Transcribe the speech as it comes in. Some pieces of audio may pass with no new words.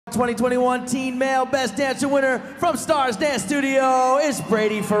2021 Teen Male Best Dancer winner from Stars Dance Studio is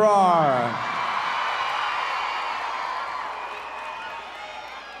Brady Farrar.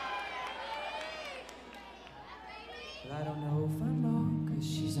 Well, I don't know if I'm wrong, 'cause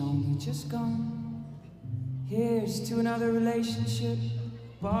she's only just gone. Here's to another relationship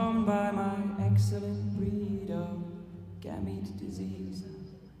bombed by my excellent breed of gamete disease.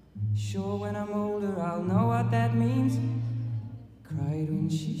 Sure, when I'm older, I'll know what that means. Cried when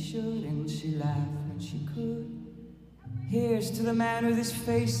she should, and she laughed when she could. Here's to the man with his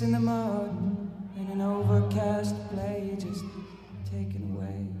face in the mud and an overcast play just taken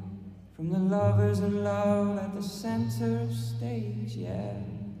away from the lovers in love at the center stage. Yeah,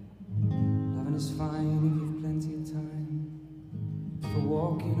 loving is fine if you've plenty of time for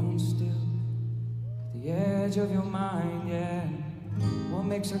walking on still at the edge of your mind. Yeah, what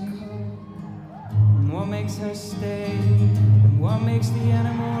makes her come and what makes her stay, and what makes the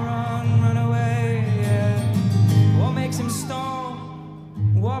animal run away. Yeah, what makes him stall,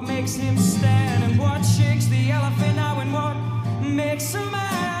 what makes him stand, and what shakes the elephant now, and what makes a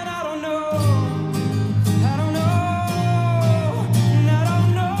man. I don't know, I don't know, I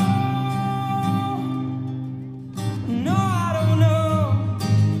don't know, no, I don't know,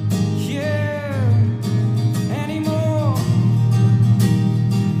 yeah, anymore.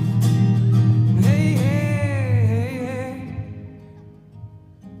 Hey, hey, hey, hey.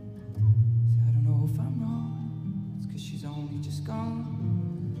 I don't know if I'm wrong, it's 'cause she's only just gone.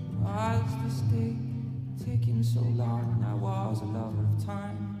 Why is this day taking so long? I was a lover of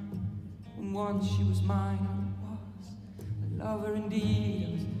time. When once she was mine, I was a lover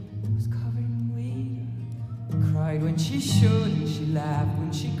indeed. I was covered in weed. I cried when she should, and she laughed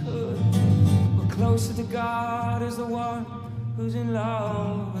when she could. But closer to God is the one who's in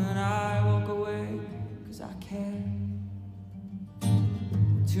love, and I walk away 'cause I care.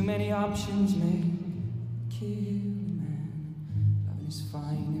 Too many options may kill a man. Loving is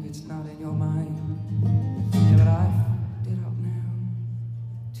fine if it's not in your mind. Yeah, but I've fucked it up now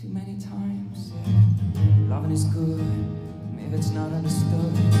too many times. Yeah, loving is good if it's not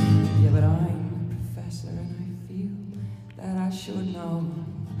understood. Yeah, but I'm a professor and I feel that I should know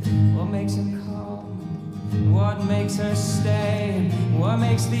what makes her come, what makes her stay, what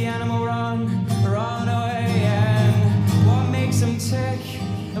makes the animal run away, and what makes him tick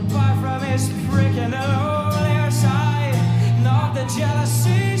apart from his prick, and the lonelier side, not the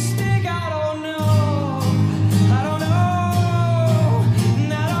jealousy stick. I don't know, I don't know,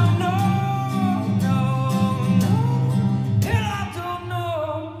 and I don't know, no, no, and I don't know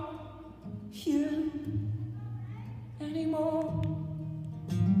you anymore.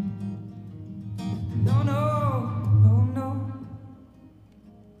 No, no, no, no.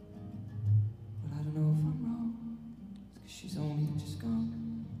 Well, I don't know if I'm wrong, it's 'cause she's only just gone.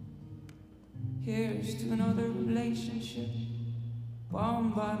 Here's to another relationship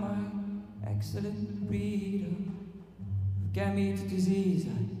bombed by my excellent breed of gamete disease. I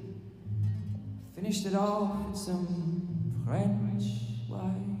finished it off with some French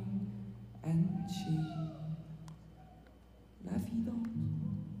wine and cheese. La vie danse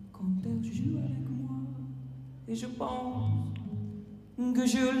quand elle joue avec moi, et je pense que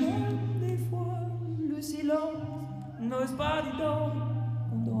je l'aime des fois. Le silence n'ose pas du donc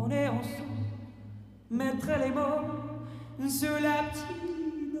quand on est ensemble. Mettre les mots sur la petite.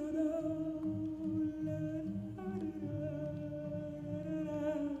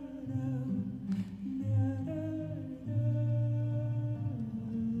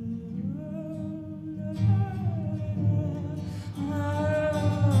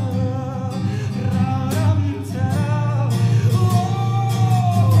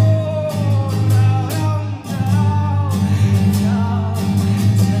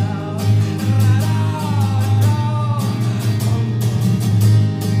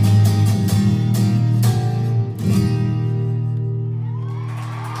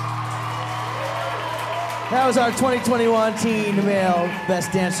 That was our 2021 Teen Male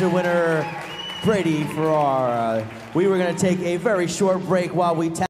Best Dancer winner, Brady Farrar. We were going to take a very short break while we